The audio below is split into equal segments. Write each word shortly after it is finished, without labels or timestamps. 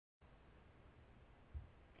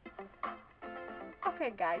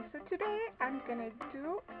Okay guys, so today I'm gonna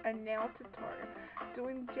do a nail tutorial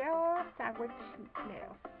doing gel sandwich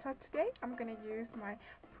nails. So today I'm gonna use my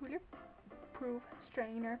bulletproof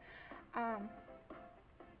strainer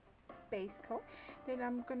base coat. Then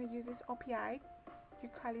I'm gonna use this OPI, you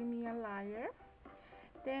calling me a liar.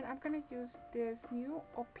 Then I'm gonna use this new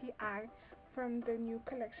OPI from the new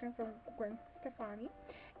collection from Stefani.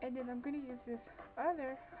 And then I'm gonna use this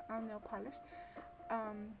other nail polish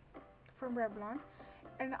um, from Revlon.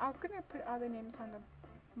 And I'm gonna put all the names on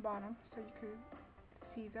the bottom so you can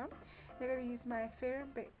see them. I'm gonna use my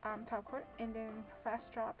favorite top coat and then fast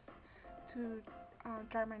drops to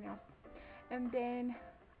dry my nails. And then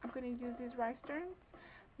I'm gonna use these rhinestones.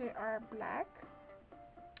 They are black,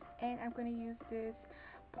 and I'm gonna use this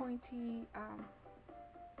pointy.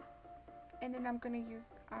 And then I'm gonna use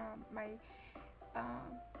my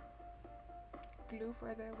um, glue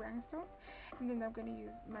for the rhinestones, and then I'm gonna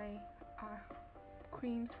use my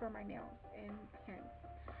creams for my nails and hands.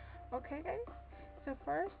 Okay guys, so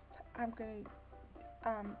first I'm gonna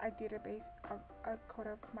I did a coat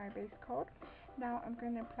of my base coat. Now I'm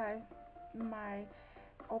gonna apply my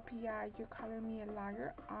OPI, you calling me a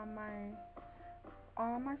liar,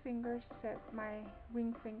 on my fingers, set my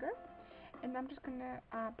ring finger, and I'm just gonna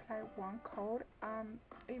apply one coat.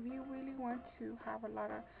 If you really want to have a lot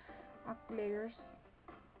of layers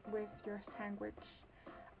with your sandwich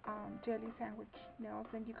jelly sandwich nails,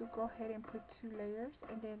 then you could go ahead and put 2 layers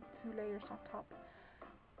and then 2 layers on top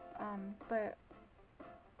but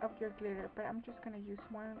of your glitter. But I'm just gonna use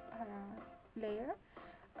one layer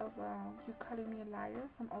of You Calling Me a Liar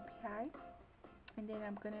from OPI, and then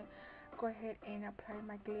I'm gonna go ahead and apply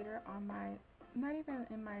my glitter on my, not even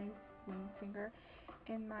in my ring finger,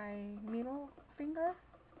 in my middle finger.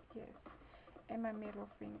 Yes, in my middle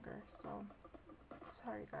finger. So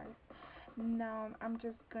sorry guys. Now I'm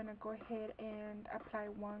just gonna go ahead and apply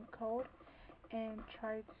one coat and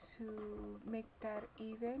try to make that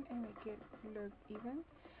even and make it look even.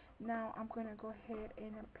 Now I'm gonna go ahead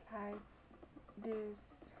and apply this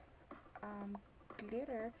um,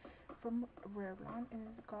 glitter from Revlon, and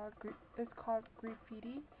it's called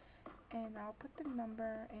Graffiti, and I'll put the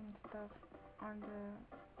number and stuff on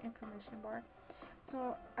the information bar.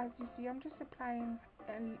 So as you see, I'm just applying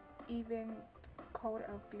an even coat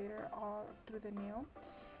of glitter all through the nail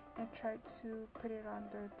and try to put it on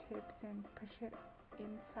the tips and push it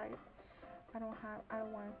inside. I don't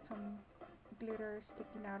want some glitter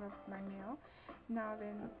sticking out of my nail. Now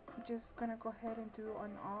then, I'm just gonna go ahead and do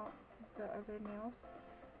on all the other nails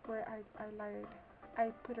where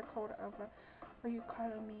I put a coat of Are You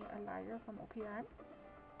Calling Me a Liar from OPI.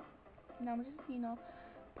 Now I'm just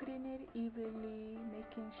putting it evenly,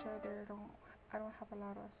 making sure I don't have a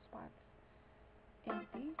lot of spots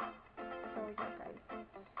empty. So yeah guys,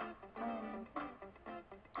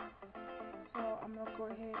 so I'm gonna go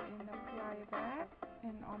ahead and apply that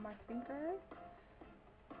in on my fingers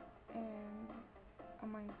and on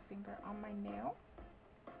my nail,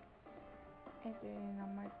 and then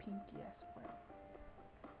on my pinky as well.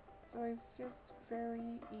 So it's just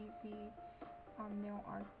very easy nail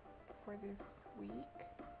art for this week.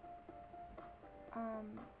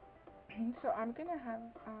 So I'm gonna have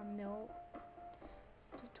nail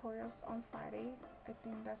tutorials on Friday. I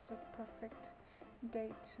think that's the perfect day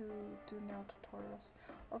to do nail tutorials.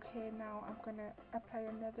 Okay, now I'm gonna apply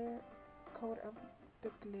another coat of the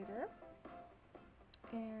glitter,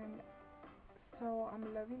 and so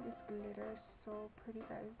I'm loving this glitter. It's so pretty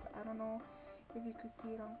guys. I don't know if you could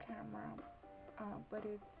see it on camera, but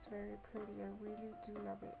it's very pretty. I really do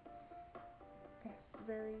love it. It's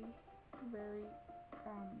very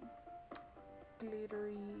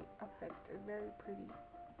glittery effect. It's very pretty.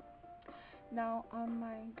 Now on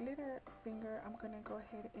my glitter finger, I'm gonna go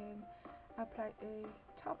ahead and apply a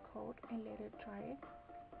top coat and let it dry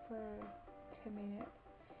for 10 minutes,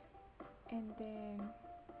 and then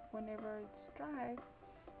whenever it's dry,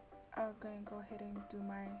 I'm gonna go ahead and do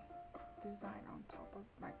my design on top of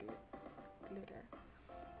my glitter.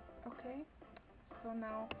 Okay, so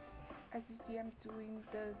now as you see, I'm doing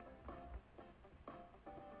the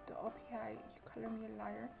OPI, You Calling Me a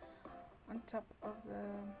Liar, on top of the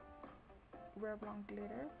Revlon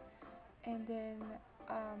glitter, and then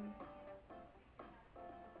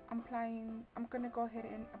I'm gonna go ahead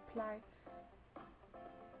and apply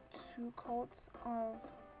 2 coats of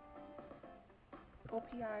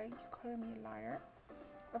OPI, You Calling Me a Liar.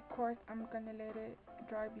 Of course, I'm gonna let it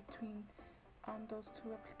dry between those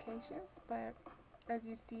 2 applications, but as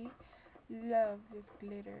you see, love this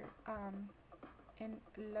glitter and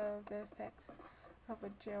love the effects of a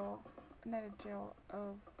gel, not a gel,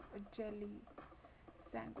 of a jelly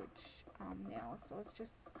sandwich nails. So it's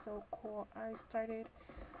just so cool. I started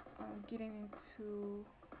getting into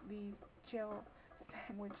these gel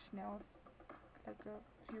sandwich nails like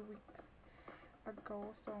a few weeks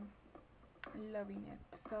ago, so loving it.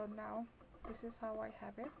 So now this is how I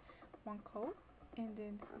have it, one coat, and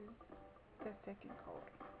then this is the second coat.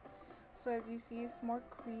 So if you see, it's more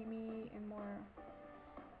creamy and more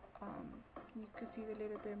you could see a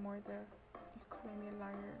little bit more the creamy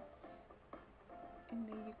Lyre, and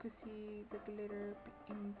then you could see the glitter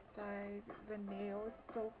inside the nail. It's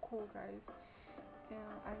so cool, guys. And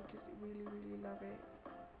I just really love it,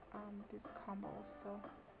 this combo. So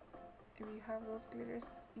if you have those glitters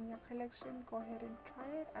in your collection, go ahead and try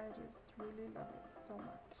it. I just really love it so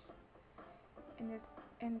much.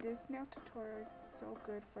 And this nail tutorial is so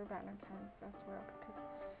good for Valentine's as well, because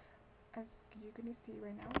as you're gonna see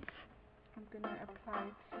right now, I'm gonna apply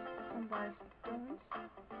some rhinestones.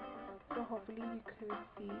 So hopefully you could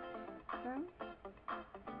see them.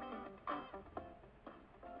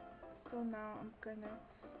 So now I'm gonna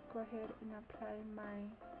go ahead and apply my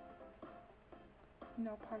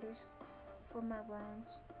nail polish for my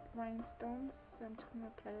rhinestones. So I'm just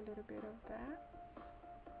gonna apply a little bit of that,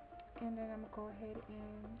 and then I'm gonna go ahead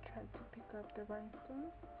and try to pick up the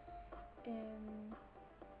rhinestones and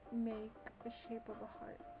make a shape of a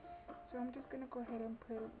heart. So I'm just gonna go ahead and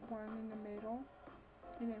put one in the middle,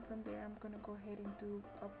 and then from there I'm gonna go ahead and do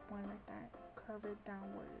up one like that, curve it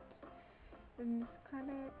downwards. And it's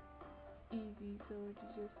kind of easy, so you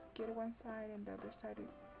just get one side and the other side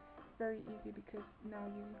is very easy, because now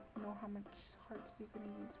you know how much hearts you're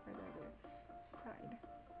gonna use for the other side.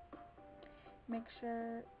 Make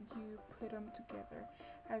sure you put them together.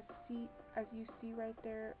 As you see right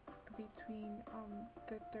there, between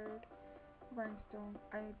the third rhinestone,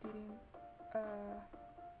 I didn't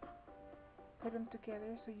put them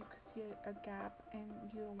together, so you could see a gap, and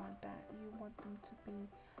you don't want that. You want them to be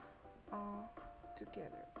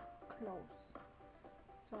together, close,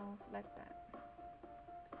 so like that.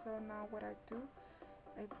 So now what I do,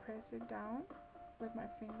 I press it down with my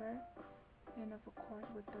finger, and of course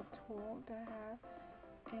with the tool that I have,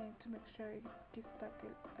 and to make sure it gets stuck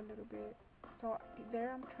a little bit. So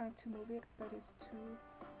there I'm trying to move it, but it's too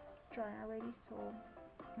dry already, so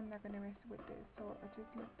I'm not gonna mess with it. So I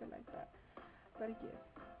just left it like that. But yes,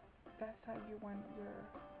 that's how you want your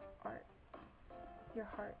heart.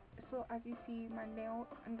 So as you see, my nail,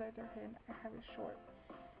 on the other hand, I have it short.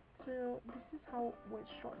 So this is how with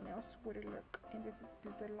short nails would it look, and this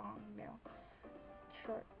is the long nail.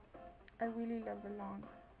 Short. I really love the long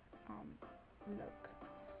look,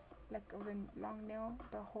 like of a long nail.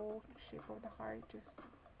 The whole shape of the heart, just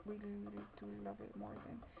really do love it more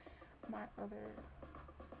than my other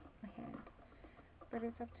hand. But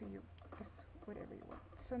it's up to you. It's whatever you want.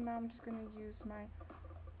 So now I'm just gonna use my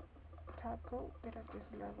top coat that I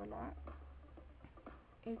just love a lot.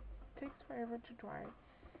 It takes forever to dry,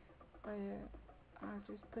 but I'll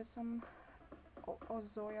just put some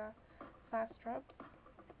Zoya fast drops,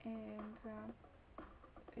 and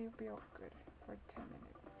it'll be all good for 10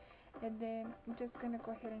 minutes. And then I'm just gonna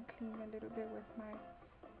go ahead and clean a little bit with my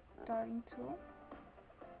dotting tool,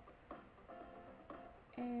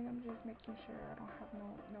 and I'm just making sure I don't have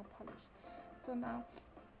no polish. So now,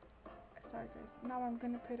 sorry guys, now I'm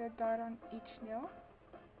gonna put a dot on each nail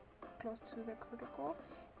close to the cuticle,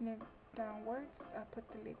 and then downwards I put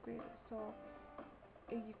the liquid, so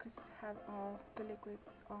you could have all the liquid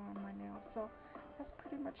on my nail. So that's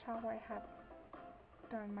pretty much how I have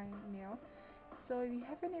done my nail. So if you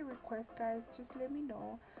have any requests, guys, just let me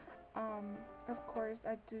know. Of course,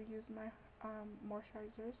 I do use my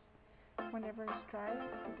moisturizers whenever it's dry.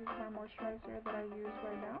 This is my moisturizer that I use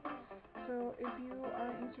right now. So if you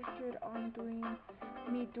are interested on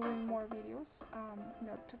doing more videos,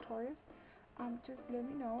 tutorials, just let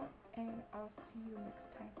me know, and I'll see you next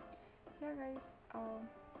time. Yeah, guys, I'll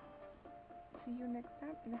see you next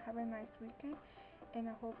time, and have a nice weekend, and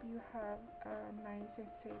I hope you have a nice and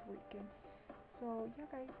safe weekend. So yeah,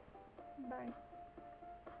 guys, bye.